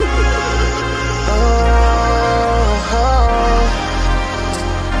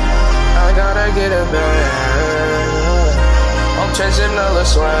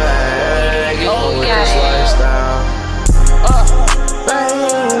swag, you with this lifestyle.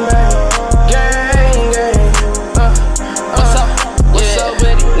 Bang, bang, gang, gang. What's up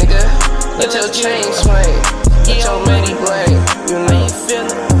with it, nigga? Let your chain swing, let your money blame. You know you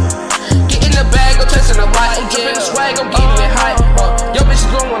feelin'. Get in the bag, I'm chasing the light. I'm drippin' the swag, I'm getting it high. Yo,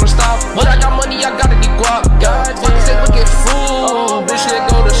 bitches gon' wanna stop, but I got money, I gotta get guap. Fuckers say look at fool, bitch, they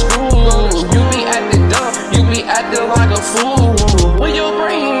go to school. You be acting dumb, you be acting like a fool. Where your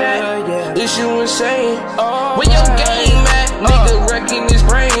brain at? Is you insane? Where your game at? Nigga wrecking his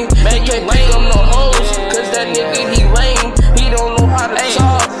brain. He can't pick up no hoes, cause that nigga he lame. He don't know how to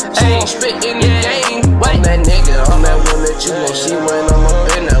talk, so he spit in the game. I'm that nigga, I'm that one that you gon' see when I'm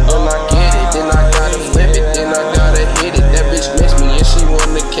up in that. When I get it, then I gotta flip it, then I gotta hit it. That bitch miss me, and she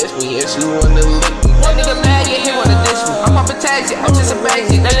wanna kiss me, and she wanna lick me. One nigga mad, yeah, he wanna diss me. I'm up a taxi, I'm just a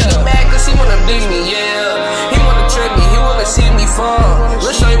basic. That nigga mad cause he wanna beat me, yeah. He wanna trick me, he wanna see me fall.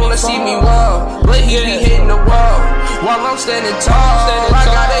 Lil' shawty wanna see me wall, but he be hitting the wall while I'm standing tall. I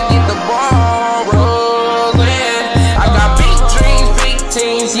got